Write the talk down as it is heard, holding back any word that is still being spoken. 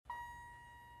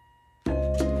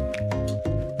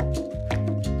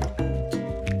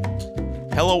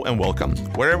Hello and welcome,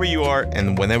 wherever you are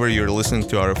and whenever you're listening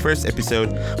to our first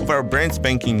episode of our brand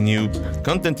spanking new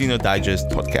Contentino Digest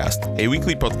podcast, a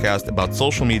weekly podcast about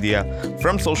social media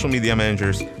from social media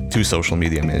managers to social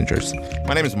media managers.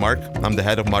 My name is Mark. I'm the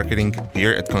head of marketing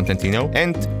here at Contentino,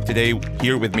 and today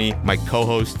here with me, my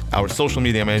co-host, our social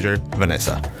media manager,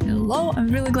 Vanessa. Hello, I'm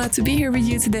really glad to be here with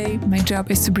you today. My job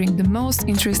is to bring the most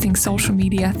interesting social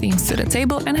media themes to the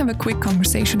table and have a quick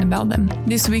conversation about them.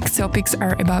 This week's topics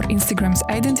are about Instagram's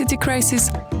identity crisis,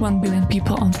 1 billion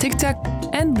people on TikTok,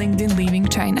 and LinkedIn leaving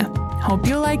China. Hope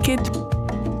you like it!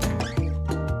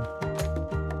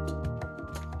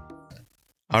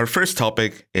 Our first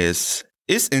topic is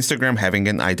Instagram having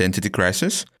an identity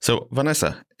crisis? So,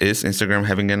 Vanessa, is Instagram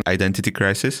having an identity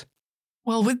crisis?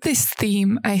 Well, with this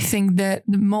theme, I think that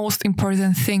the most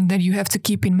important thing that you have to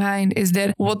keep in mind is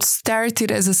that what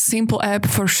started as a simple app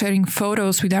for sharing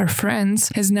photos with our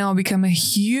friends has now become a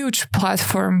huge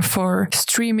platform for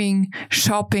streaming,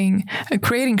 shopping,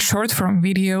 creating short-form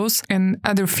videos, and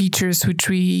other features which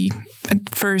we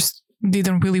at first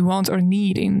didn't really want or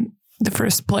need in the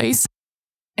first place.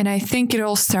 And I think it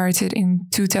all started in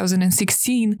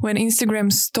 2016 when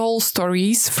Instagram stole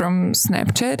stories from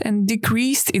Snapchat and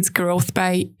decreased its growth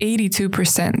by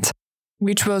 82%,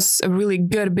 which was a really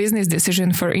good business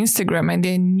decision for Instagram, and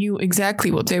they knew exactly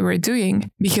what they were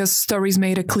doing because stories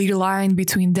made a clear line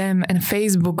between them and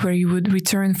Facebook, where you would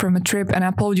return from a trip and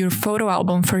upload your photo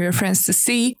album for your friends to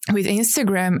see. With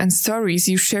Instagram and stories,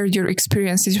 you shared your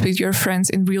experiences with your friends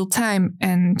in real time,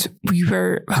 and we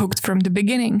were hooked from the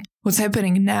beginning. What's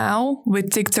happening now,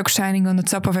 with TikTok shining on the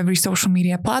top of every social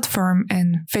media platform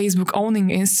and Facebook owning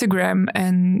Instagram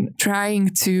and trying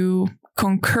to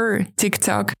conquer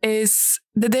TikTok, is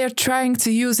that they are trying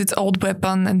to use its old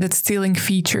weapon, and that's stealing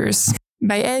features,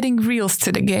 by adding Reels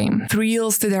to the game.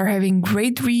 Reels that are having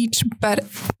great reach, but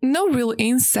no real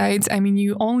insights. I mean,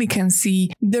 you only can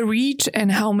see the reach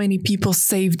and how many people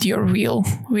saved your Reel,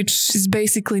 which is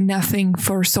basically nothing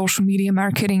for social media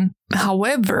marketing.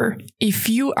 However, if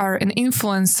you are an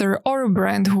influencer or a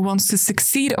brand who wants to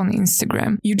succeed on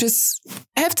Instagram, you just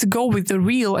have to go with the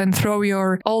Reel and throw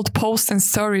your old posts and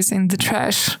stories in the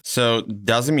trash. So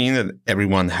does it mean that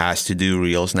everyone has to do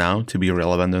Reels now to be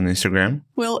relevant on Instagram?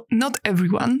 Well, not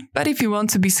everyone, but if you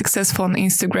want to be successful on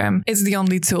Instagram, it's the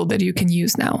only tool that you can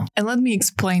use now. And let me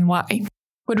explain why.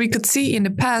 What we could see in the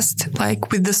past,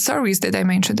 like with the stories that I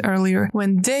mentioned earlier,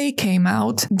 when they came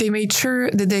out, they made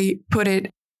sure that they put it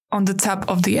on the top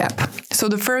of the app. So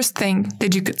the first thing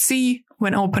that you could see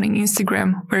when opening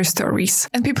Instagram were stories.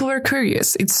 And people were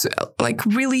curious. It's like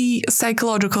really a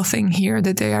psychological thing here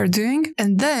that they are doing.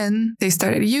 And then they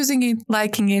started using it,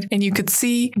 liking it, and you could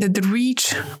see that the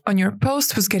reach on your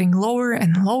post was getting lower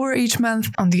and lower each month.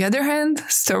 On the other hand,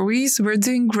 stories were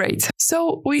doing great.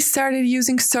 So we started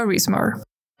using stories more.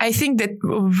 I think that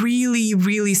a really,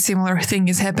 really similar thing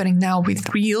is happening now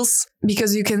with Reels,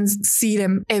 because you can see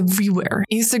them everywhere.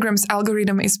 Instagram's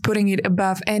algorithm is putting it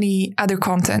above any other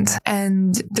content,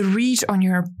 and the reach on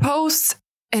your posts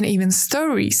and even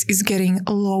stories is getting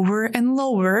lower and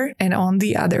lower. And on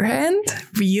the other hand,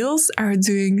 Reels are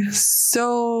doing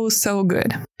so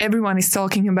good. Everyone is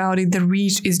talking about it. The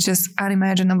reach is just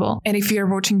unimaginable. And if you're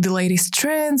watching the latest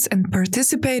trends and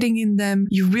participating in them,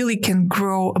 you really can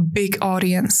grow a big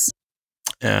audience.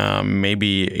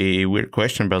 Maybe a weird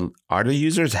question, but are the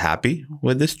users happy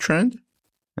with this trend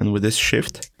and with this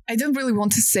shift? I don't really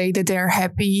want to say that they're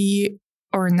happy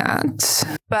or not,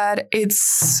 but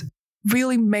it's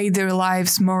really made their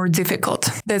lives more difficult.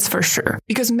 That's for sure.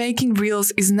 Because making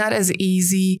Reels is not as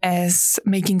easy as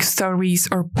making stories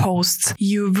or posts.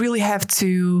 You really have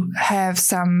to have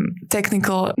some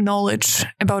technical knowledge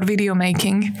about video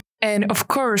making. And of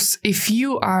course, if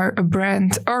you are a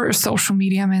brand or a social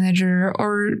media manager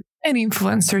or an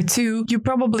influencer too, you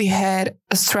probably had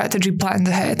a strategy planned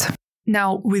ahead.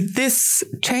 Now, with this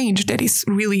change that is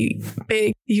really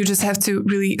big, you just have to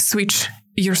really switch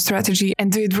your strategy and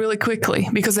do it really quickly,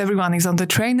 because everyone is on the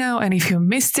train now, and if you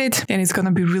missed it, then it's going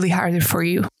to be really harder for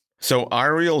you. So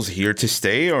are Reels here to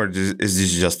stay, or is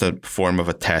this just a form of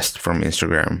a test from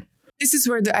Instagram? This is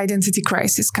where the identity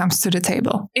crisis comes to the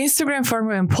table. Instagram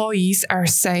former employees are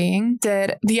saying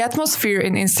that the atmosphere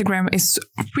in Instagram is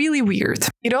really weird.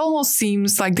 It almost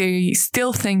seems like they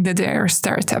still think that they're a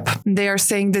startup. They are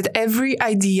saying that every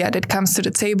idea that comes to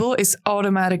the table is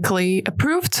automatically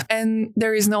approved and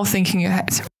there is no thinking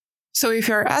ahead. So if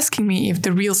you're asking me if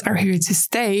the Reels are here to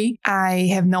stay, I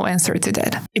have no answer to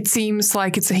that. It seems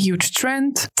like it's a huge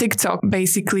trend. TikTok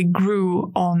basically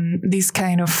grew on this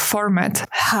kind of format.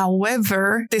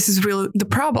 However, this is really the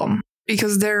problem.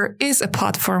 because there is a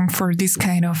platform for this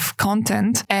kind of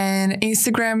content and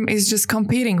Instagram is just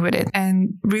competing with it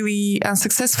and really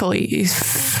unsuccessfully.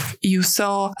 If you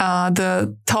saw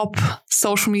the top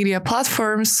social media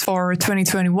platforms for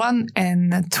 2021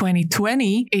 and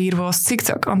 2020, it was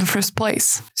TikTok on the first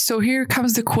place. So here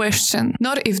comes the question,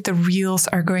 not if the Reels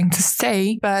are going to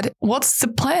stay, but what's the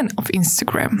plan of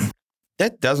Instagram?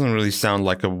 That doesn't really sound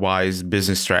like a wise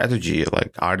business strategy.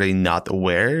 Like, are they not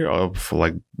aware of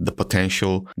like the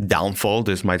potential downfall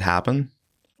this might happen?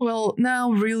 Well,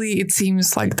 now really it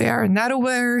seems like they are not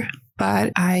aware,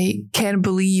 but I can't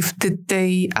believe that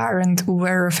they aren't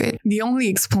aware of it. The only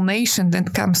explanation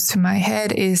that comes to my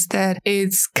head is that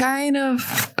it's kind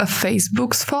of a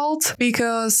Facebook's fault,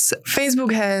 because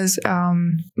Facebook has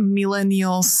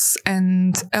millennials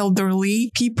and elderly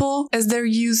people as their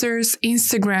users.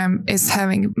 Instagram is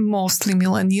having mostly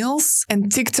millennials,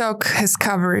 and TikTok has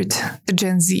covered the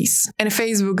Gen Zs. And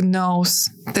Facebook knows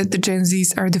that the Gen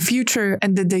Zs are the future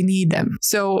and that they need them.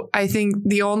 So I think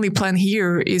the only plan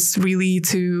here is really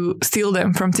to steal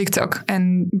them from TikTok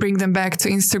and bring them back to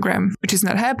Instagram, which is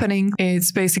not happening.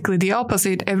 It's basically the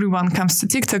opposite. Everyone comes to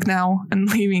TikTok now and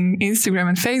leaving Instagram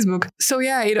and Facebook. So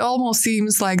yeah, it almost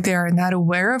seems like they are not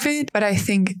aware of it, but I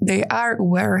think they are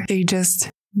aware. They just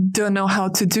don't know how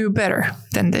to do better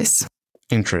than this.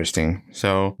 Interesting.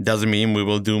 So does it mean we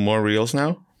will do more Reels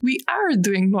now? We are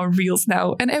doing more Reels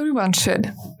now, and everyone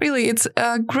should. Really, it's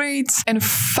a great and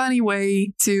funny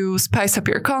way to spice up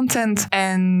your content.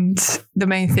 And the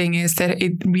main thing is that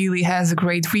it really has a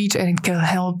great reach and it can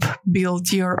help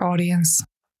build your audience.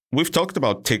 We've talked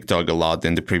about TikTok a lot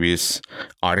in the previous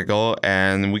article,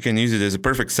 and we can use it as a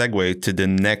perfect segue to the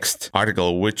next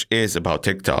article, which is about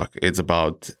TikTok. It's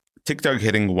about TikTok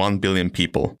hitting 1 billion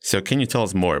people. So can you tell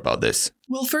us more about this?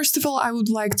 Well, first of all, I would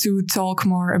like to talk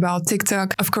more about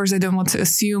TikTok. Of course, I don't want to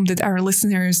assume that our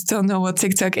listeners don't know what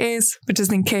TikTok is, but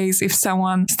just in case if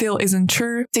someone still isn't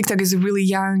sure, TikTok is a really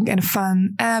young and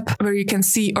fun app where you can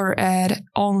see or add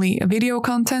only a video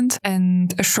content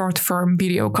and a short form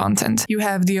video content. You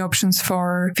have the options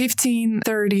for 15,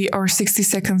 30 or 60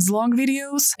 seconds long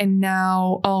videos, and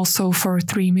now also for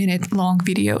 3-minute long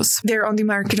videos. They're on the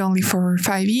market only for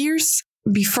 5 years.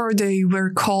 Before they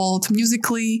were called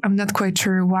Musical.ly. I'm not quite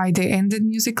sure why they ended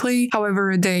Musical.ly.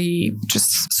 However, they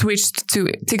just switched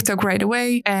to TikTok right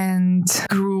away and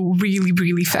grew really,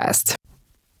 really fast.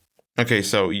 Okay,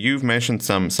 so you've mentioned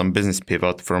some business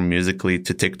pivot from Musical.ly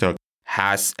to TikTok.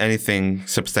 Has anything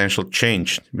substantial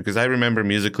changed? Because I remember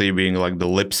Musical.ly being like the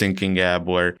lip syncing app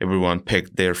where everyone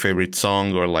picked their favorite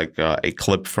song or like a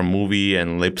clip from movie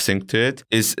and lip sync to it.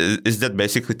 Is that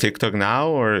basically TikTok now,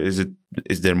 or is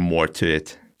there more to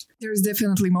it? There's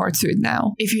definitely more to it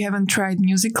now. If you haven't tried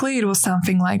Musical.ly, it was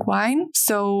something like Vine.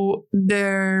 So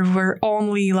there were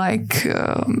only like,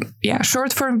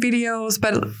 short form videos,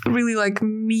 but really like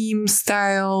meme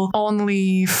style,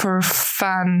 only for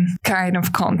fun kind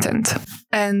of content.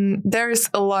 And there's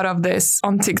a lot of this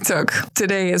on TikTok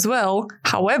today as well.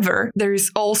 However, there is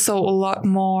also a lot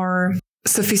more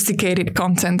sophisticated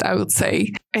content, I would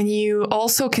say. And you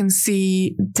also can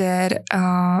see that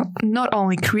not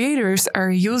only creators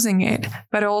are using it,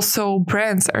 but also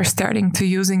brands are starting to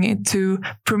using it to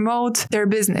promote their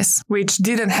business, which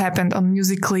didn't happen on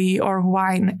Musical.ly or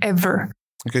Vine ever.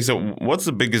 Okay, so what's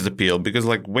the biggest appeal? Because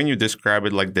like when you describe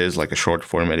it like this, like a short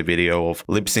format video of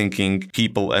lip syncing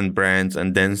people and brands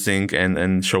and dancing and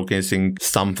showcasing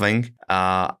something,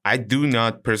 I do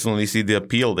not personally see the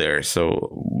appeal there. So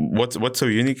what's so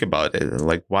unique about it?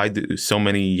 Like, why do so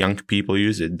many young people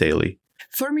use it daily?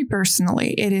 For me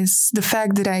personally, it is the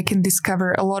fact that I can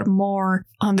discover a lot more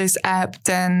on this app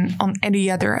than on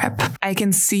any other app. I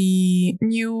can see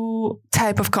new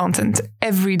type of content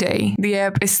every day. The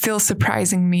app is still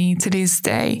surprising me to this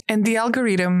day. And the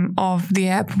algorithm of the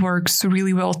app works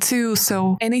really well too.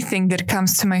 So anything that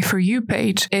comes to my For You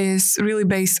page is really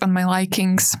based on my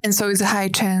likings. And so it's a high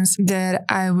chance that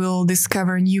I will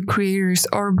discover new creators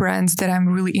or brands that I'm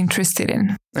really interested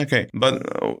in. Okay, but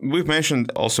we've mentioned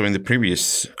also in the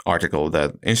previous article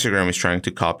that Instagram is trying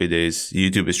to copy this,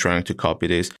 YouTube is trying to copy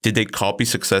this. Did they copy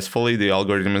successfully the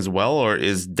algorithm as well, or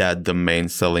is that the main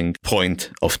selling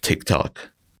point of TikTok?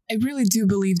 I really do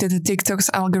believe that the TikTok's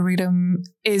algorithm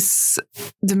is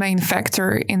the main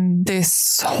factor in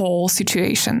this whole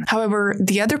situation. However,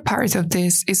 the other part of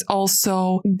this is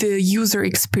also the user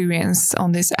experience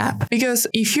on this app. Because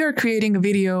if you're creating a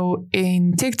video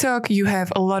in TikTok, you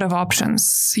have a lot of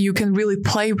options. You can really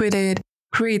play with it.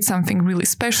 create something really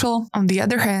special. On the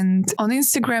other hand, on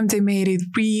Instagram, they made it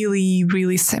really,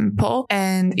 really simple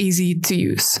and easy to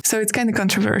use. So it's kind of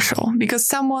controversial because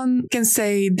someone can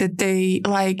say that they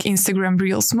like Instagram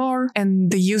Reels more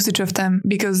and the usage of them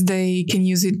because they can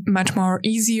use it much more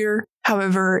easier.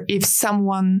 However, if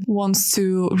someone wants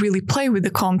to really play with the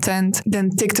content,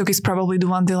 then TikTok is probably the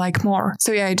one they like more.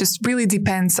 So yeah, it just really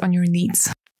depends on your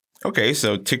needs. Okay,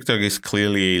 so TikTok is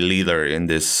clearly a leader in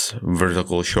this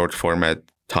vertical short format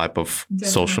type of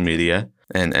social media.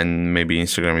 And maybe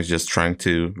Instagram is just trying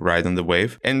to ride on the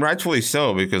wave. And rightfully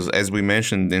so, because as we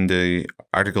mentioned in the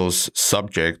article's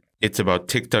subject, it's about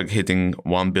TikTok hitting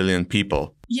 1 billion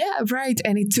people. Yeah, right.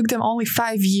 And it took them only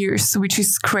 5 years, which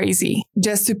is crazy.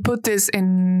 Just to put this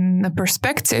in a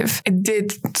perspective, it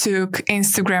did took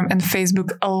Instagram and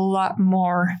Facebook a lot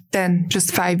more than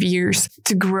just 5 years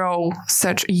to grow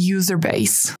such a user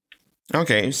base.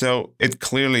 Okay, so it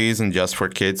clearly isn't just for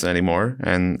kids anymore,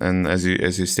 and as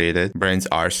you stated, brands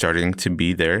are starting to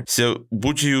be there. So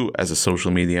would you, as a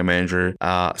social media manager,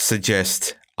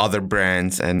 suggest other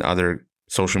brands and other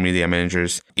social media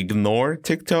managers ignore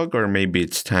TikTok, or maybe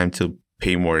it's time to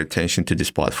pay more attention to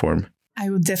this platform? I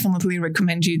would definitely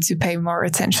recommend you to pay more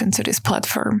attention to this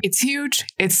platform. It's huge,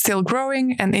 it's still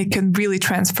growing, and it can really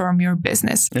transform your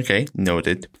business. Okay,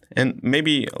 noted. And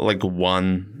maybe like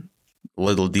one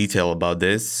little detail about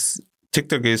this.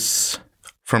 TikTok is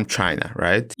from China,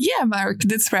 right? Yeah, Mark,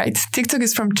 that's right. TikTok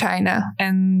is from China.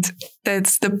 And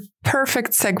that's the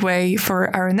perfect segue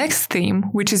for our next theme,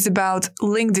 which is about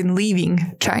LinkedIn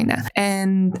leaving China.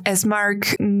 And as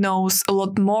Mark knows a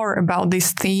lot more about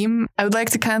this theme, I would like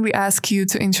to kindly ask you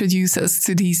to introduce us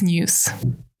to these news.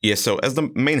 Yeah, so as the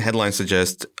main headline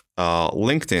suggests,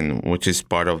 LinkedIn, which is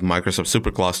part of Microsoft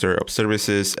supercluster of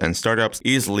services and startups,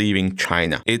 is leaving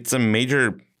China. It's a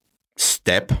major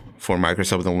step for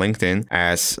Microsoft and LinkedIn,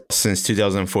 as since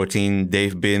 2014,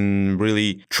 they've been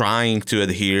really trying to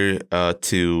adhere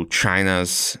to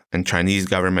China's and Chinese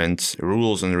government's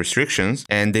rules and restrictions.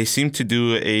 And they seem to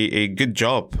do a good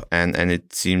job. And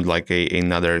it seemed like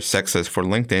another success for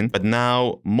LinkedIn. But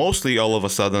now, mostly all of a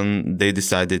sudden, they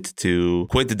decided to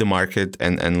quit the market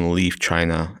and leave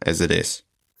China as it is.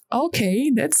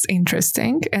 Okay, that's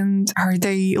interesting. And are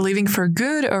they leaving for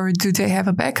good, or do they have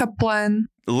a backup plan?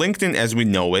 LinkedIn, as we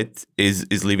know it,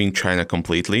 is leaving China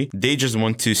completely. They just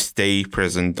want to stay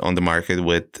present on the market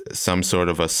with some sort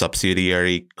of a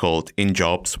subsidiary called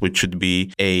InJobs, which should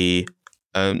be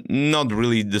not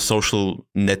really the social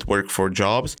network for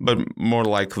jobs, but more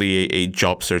likely a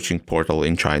job searching portal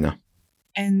in China.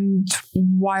 And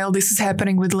while this is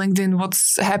happening with LinkedIn,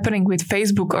 what's happening with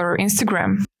Facebook or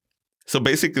Instagram? So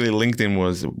basically, LinkedIn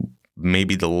was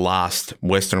maybe the last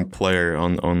Western player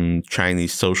on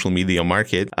Chinese social media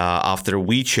market after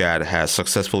WeChat has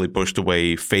successfully pushed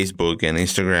away Facebook and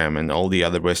Instagram and all the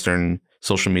other Western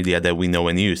social media that we know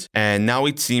and use. And now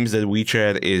it seems that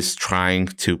WeChat is trying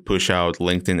to push out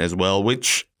LinkedIn as well,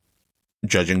 which,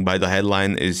 judging by the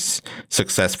headline, is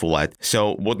successful at.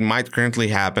 So what might currently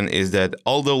happen is that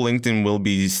although LinkedIn will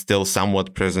be still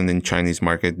somewhat present in Chinese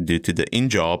market due to the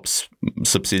InJobs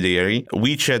subsidiary,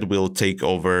 WeChat will take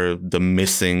over the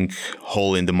missing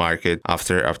hole in the market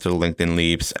after LinkedIn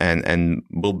leaves and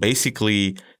will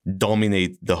basically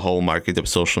dominate the whole market of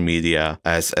social media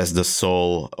as the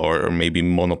sole or maybe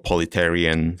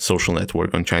monopolitarian social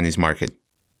network on Chinese market.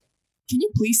 Can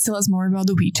you please tell us more about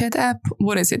the WeChat app?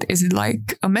 What is it? Is it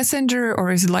like a messenger, or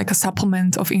is it like a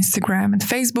supplement of Instagram and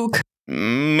Facebook?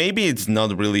 Maybe it's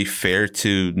not really fair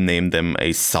to name them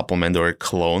a supplement or a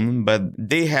clone, but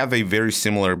they have a very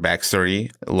similar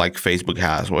backstory like Facebook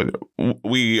has.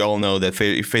 We all know that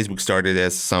Facebook started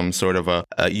as some sort of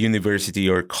a university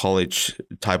or college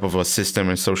type of a system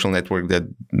and social network that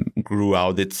grew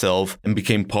out itself and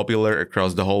became popular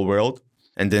across the whole world.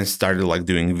 And then started like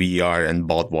doing VR and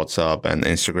bought WhatsApp and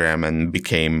Instagram and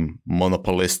became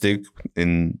monopolistic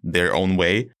in their own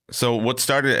way. So what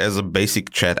started as a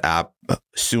basic chat app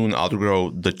soon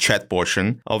outgrew the chat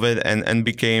portion of it and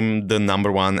became the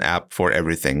number one app for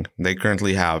everything. They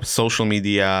currently have social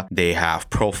media, they have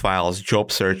profiles,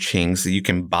 job searchings, you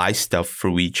can buy stuff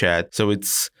through WeChat. So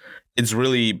it's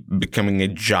really becoming a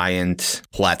giant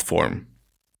platform.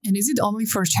 And is it only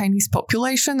for Chinese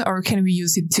population, or can we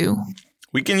use it too?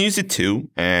 We can use it too,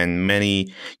 and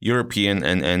many European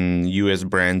and US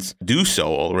brands do so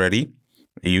already.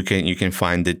 You can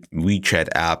find the WeChat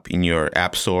app in your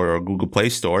App Store or Google Play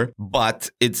Store, but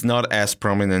it's not as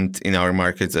prominent in our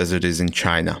markets as it is in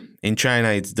China. In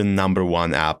China, it's the number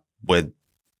one app with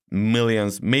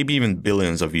millions, maybe even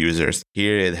billions of users.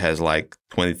 Here it has like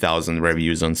 20,000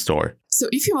 reviews on store. So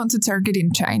if you want to target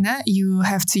in China, you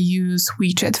have to use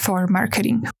WeChat for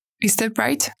marketing. Is that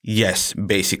right? Yes,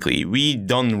 basically. We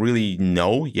don't really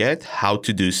know yet how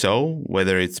to do so,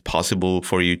 whether it's possible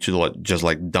for you to just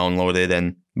download it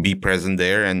and be present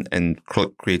there and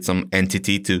create some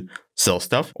entity to sell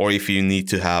stuff, or if you need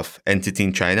to have entity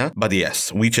in China. But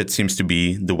yes, WeChat seems to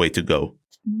be the way to go.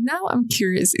 Now I'm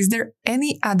curious, is there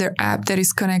any other app that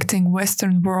is connecting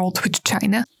Western world with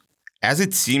China? As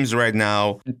it seems right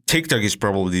now, TikTok is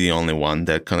probably the only one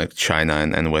that connects China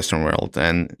and Western world.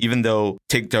 And even though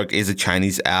TikTok is a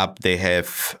Chinese app, they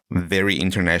have very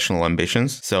international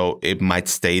ambitions. So it might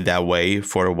stay that way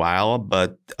for a while.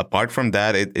 But apart from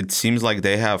that, it seems like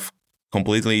they have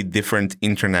completely different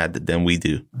internet than we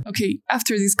do. Okay,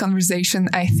 after this conversation,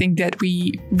 I think that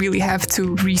we really have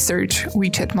to research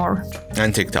WeChat more.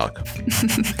 And TikTok.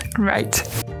 Right.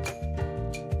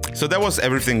 So that was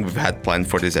everything we've had planned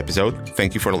for this episode.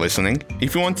 Thank you for listening.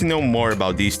 If you want to know more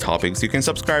about these topics, you can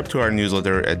subscribe to our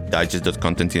newsletter at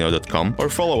digest.contentino.com or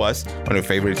follow us on your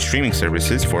favorite streaming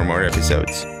services for more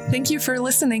episodes. Thank you for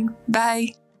listening.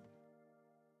 Bye.